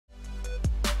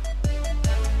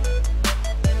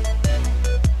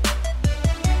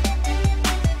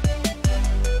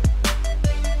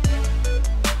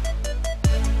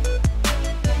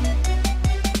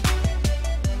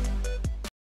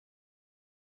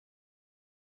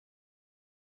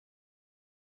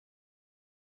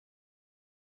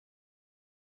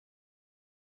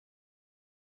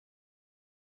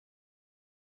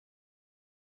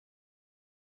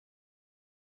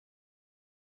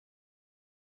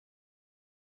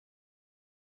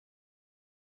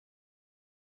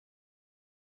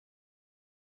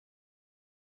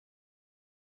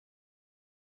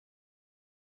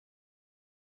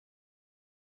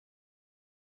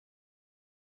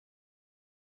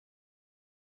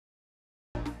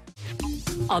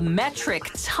A metric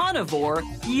ton of ore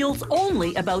yields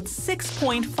only about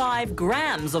 6.5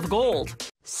 grams of gold.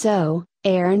 So,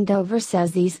 Aaron Dover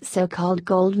says these so-called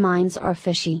gold mines are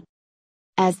fishy.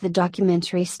 As the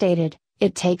documentary stated,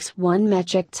 it takes 1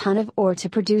 metric ton of ore to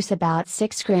produce about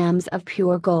 6 grams of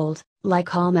pure gold.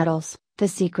 Like all metals, the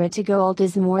secret to gold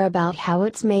is more about how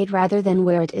it's made rather than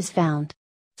where it is found.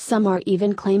 Some are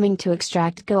even claiming to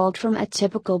extract gold from a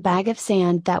typical bag of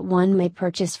sand that one may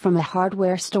purchase from a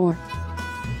hardware store.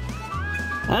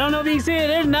 I don't know if you can see it,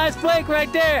 there's a nice flake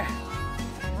right there.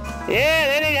 Yeah,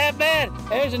 that ain't that bad.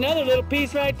 There's another little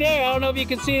piece right there. I don't know if you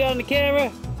can see it on the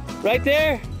camera. Right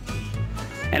there.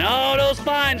 And all those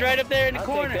fines right up there in the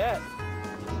corner. Take that.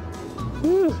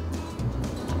 Woo.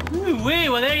 Woo-wee,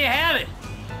 well there you have it.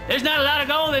 There's not a lot of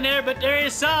gold in there, but there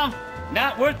is some.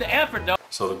 Not worth the effort though.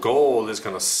 So the gold is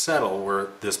going to settle where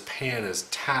this pan is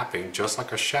tapping, just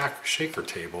like a shaker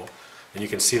table. And you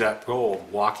can see that gold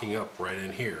walking up right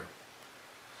in here.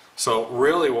 So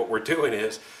really what we're doing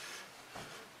is,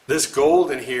 this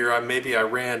gold in here, maybe I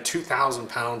ran 2,000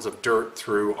 pounds of dirt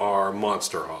through our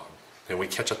monster hog. And we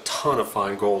catch a ton of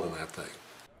fine gold in that thing.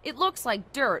 It looks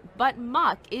like dirt, but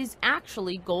muck is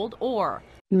actually gold ore.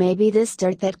 Maybe this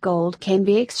dirt that gold can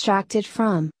be extracted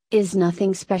from is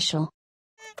nothing special.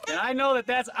 And I know that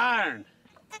that's iron.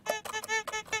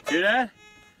 Hear that?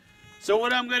 So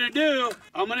what I'm going to do,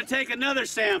 I'm going to take another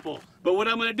sample. But what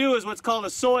I'm going to do is what's called a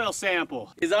soil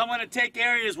sample. I'm going to take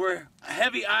areas where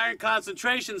heavy iron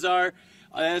concentrations are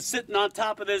sitting on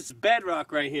top of this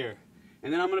bedrock right here.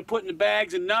 And then I'm going to put in the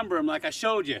bags and number them like I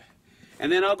showed you.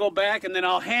 And then I'll go back and then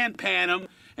I'll hand pan them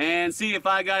and see if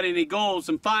I got any gold,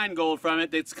 some fine gold from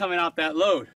it that's coming off that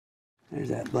load. There's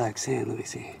that black sand, let me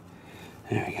see.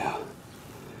 There we go.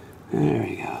 There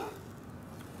we go.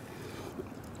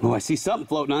 Oh, I see something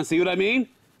floating on, see what I mean?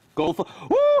 Gold,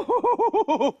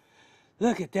 woo!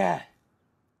 Look at that.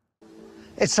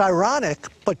 It's ironic,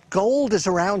 but gold is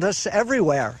around us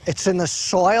everywhere. It's in the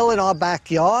soil in our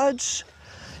backyards.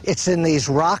 It's in these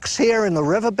rocks here in the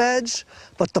riverbeds.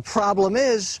 But the problem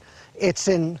is, it's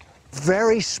in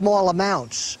very small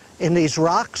amounts. In these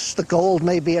rocks, the gold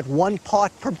may be at 1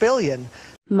 part per billion.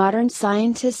 Modern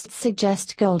scientists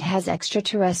suggest gold has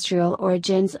extraterrestrial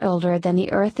origins older than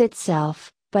the Earth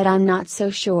itself, but I'm not so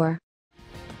sure.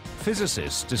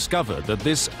 Physicists discovered that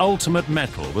this ultimate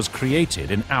metal was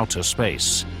created in outer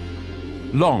space,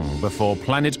 long before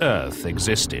planet Earth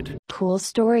existed. Cool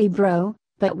story, bro,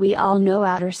 but we all know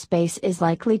outer space is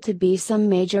likely to be some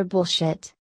major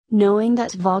bullshit. Knowing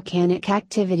that volcanic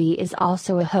activity is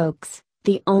also a hoax,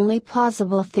 the only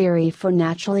plausible theory for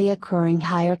naturally occurring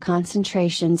higher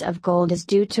concentrations of gold is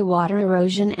due to water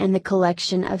erosion and the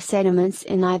collection of sediments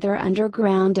in either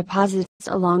underground deposits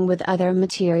along with other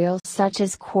materials such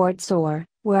as quartz ore,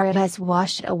 where it has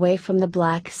washed away from the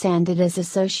black sand it is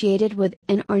associated with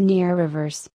in or near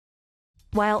rivers.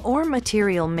 While ore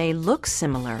material may look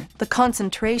similar, the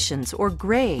concentrations or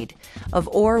grade of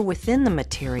ore within the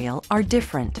material are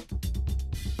different.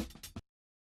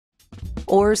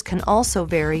 Ores can also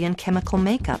vary in chemical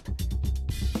makeup.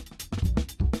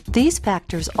 These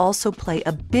factors also play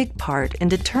a big part in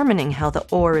determining how the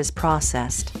ore is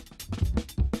processed.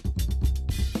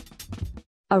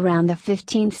 Around the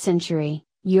 15th century,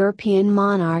 European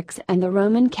monarchs and the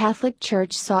Roman Catholic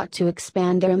Church sought to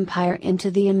expand their empire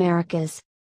into the Americas.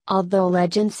 Although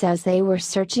legend says they were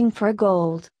searching for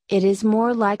gold, it is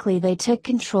more likely they took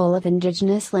control of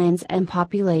indigenous lands and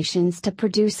populations to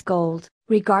produce gold.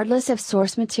 Regardless of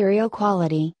source material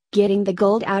quality, getting the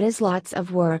gold out is lots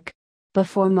of work.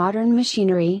 Before modern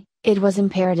machinery, it was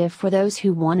imperative for those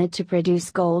who wanted to produce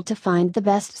gold to find the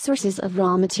best sources of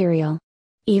raw material.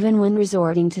 Even when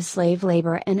resorting to slave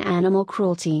labor and animal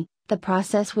cruelty, the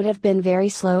process would have been very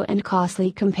slow and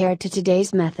costly compared to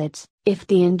today's methods. If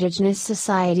the indigenous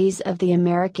societies of the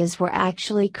Americas were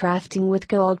actually crafting with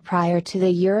gold prior to the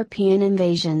European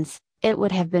invasions, it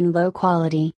would have been low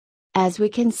quality. As we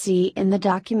can see in the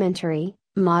documentary,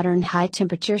 modern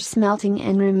high-temperature smelting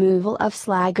and removal of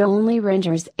slag only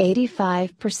renders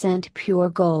 85% pure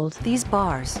gold. These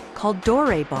bars, called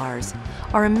doré bars,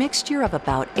 are a mixture of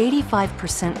about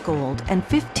 85% gold and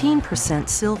 15%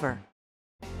 silver.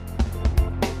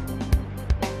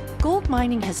 Gold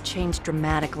mining has changed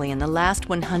dramatically in the last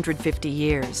 150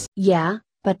 years. Yeah,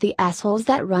 but the assholes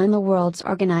that run the world's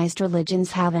organized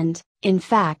religions haven't. In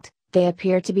fact, they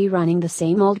appear to be running the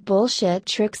same old bullshit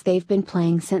tricks they've been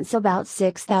playing since about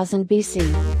 6000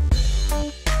 BC.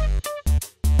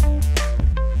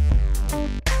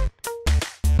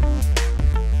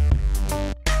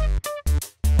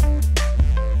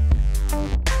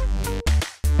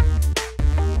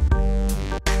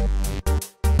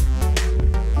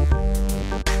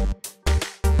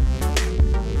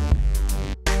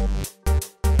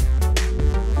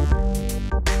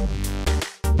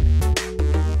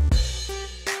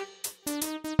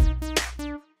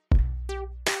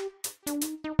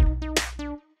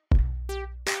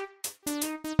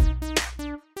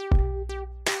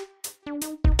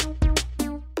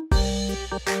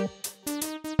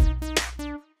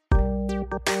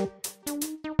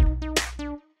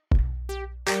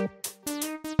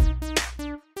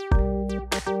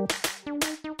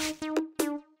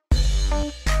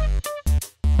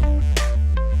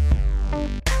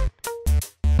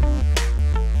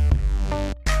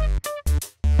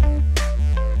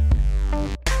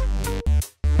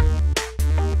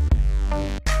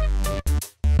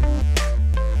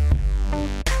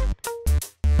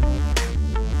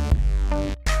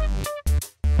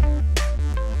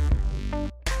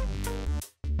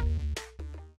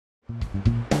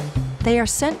 They are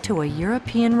sent to a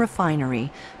European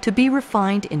refinery to be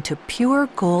refined into pure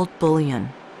gold bullion.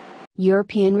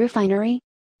 European refinery?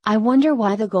 I wonder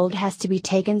why the gold has to be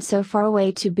taken so far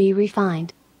away to be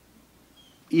refined.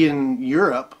 In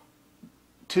Europe,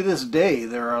 to this day,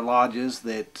 there are lodges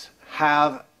that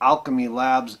have alchemy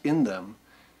labs in them,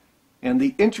 and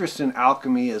the interest in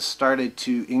alchemy has started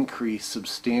to increase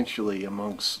substantially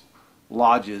amongst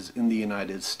lodges in the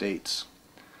United States,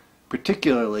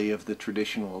 particularly of the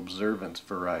traditional observance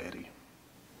variety.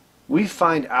 We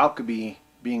find alchemy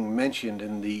being mentioned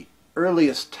in the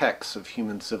earliest texts of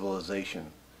human civilization.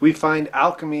 We find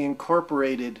alchemy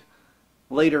incorporated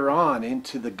later on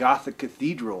into the Gothic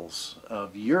cathedrals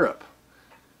of Europe.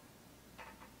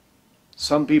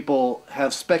 Some people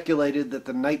have speculated that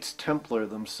the Knights Templar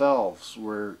themselves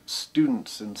were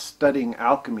students in studying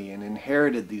alchemy and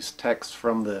inherited these texts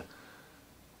from the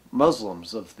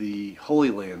Muslims of the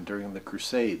Holy Land during the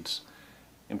Crusades,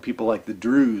 and people like the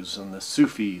Druze and the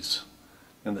Sufis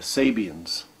and the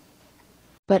Sabians.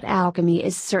 But alchemy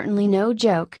is certainly no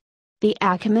joke. The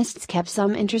alchemists kept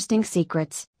some interesting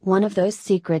secrets. One of those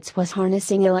secrets was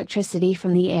harnessing electricity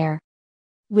from the air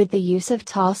with the use of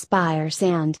tall spires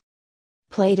and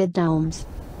plated domes.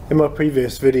 In my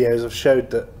previous videos I've showed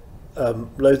that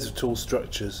loads of tall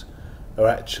structures are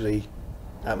actually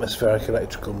atmospheric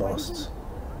electrical masts.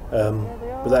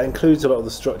 But that includes a lot of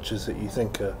the structures that you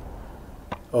think are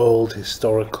old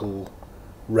historical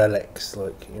relics,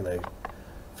 like, you know,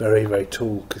 very, very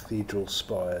tall cathedral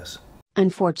spires.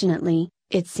 Unfortunately,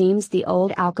 it seems the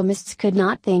old alchemists could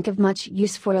not think of much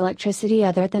use for electricity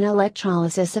other than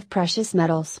electrolysis of precious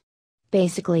metals.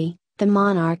 Basically, the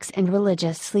monarchs and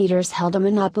religious leaders held a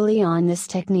monopoly on this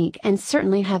technique and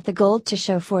certainly have the gold to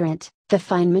show for it. The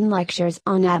Feynman lectures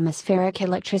on atmospheric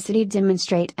electricity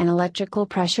demonstrate an electrical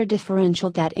pressure differential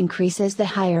that increases the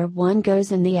higher one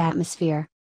goes in the atmosphere.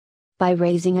 By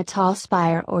raising a tall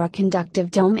spire or a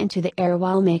conductive dome into the air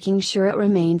while making sure it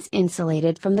remains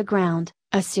insulated from the ground,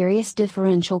 a serious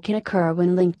differential can occur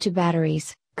when linked to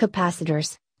batteries,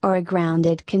 capacitors, or a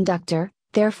grounded conductor,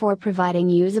 therefore providing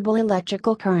usable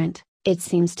electrical current. It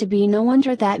seems to be no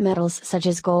wonder that metals such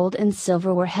as gold and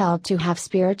silver were held to have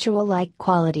spiritual-like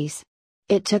qualities.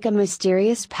 It took a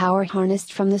mysterious power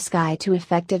harnessed from the sky to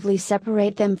effectively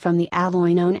separate them from the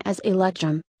alloy known as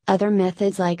electrum. Other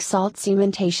methods like salt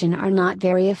cementation are not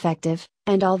very effective,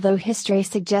 and although history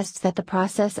suggests that the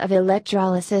process of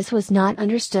electrolysis was not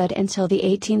understood until the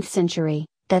 18th century,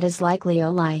 that is likely a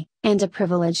lie, and a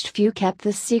privileged few kept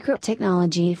this secret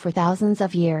technology for thousands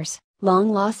of years.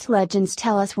 Long-lost legends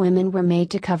tell us women were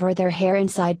made to cover their hair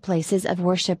inside places of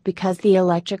worship because the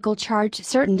electrical charge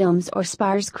certain domes or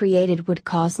spires created would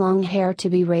cause long hair to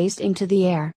be raised into the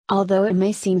air. Although it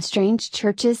may seem strange,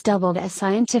 churches doubled as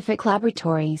scientific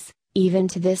laboratories. Even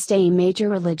to this day, major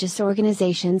religious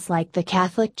organizations like the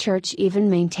Catholic Church even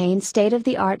maintain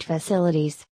state-of-the-art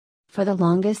facilities. For the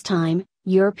longest time,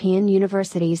 European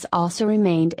universities also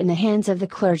remained in the hands of the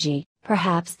clergy.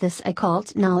 Perhaps this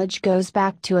occult knowledge goes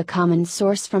back to a common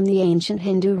source from the ancient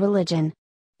Hindu religion.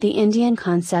 The Indian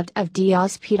concept of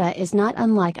Dyaspita is not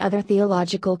unlike other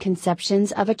theological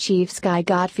conceptions of a chief sky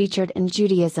god featured in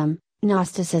Judaism,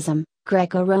 Gnosticism,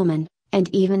 Greco-Roman, and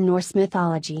even Norse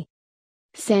mythology.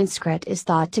 Sanskrit is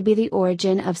thought to be the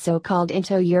origin of so-called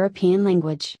Indo-European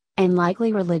language, and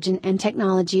likely religion and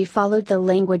technology followed the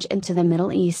language into the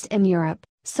Middle East and Europe.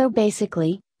 So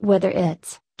basically, whether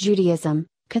it's Judaism,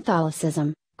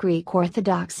 Catholicism, Greek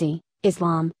Orthodoxy,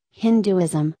 Islam,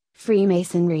 Hinduism,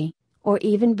 Freemasonry, or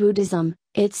even Buddhism,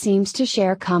 it seems to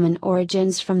share common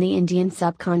origins from the Indian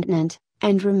subcontinent,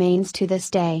 and remains to this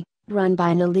day, run by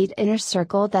an elite inner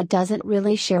circle that doesn't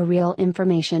really share real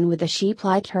information with the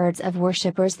sheep-like herds of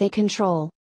worshippers they control.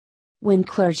 When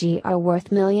clergy are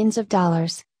worth millions of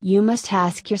dollars, you must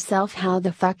ask yourself, how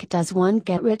the fuck does one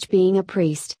get rich being a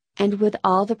priest? And with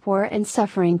all the poor and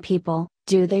suffering people,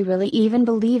 do they really even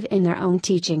believe in their own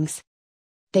teachings?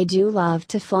 They do love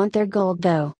to flaunt their gold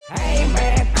though.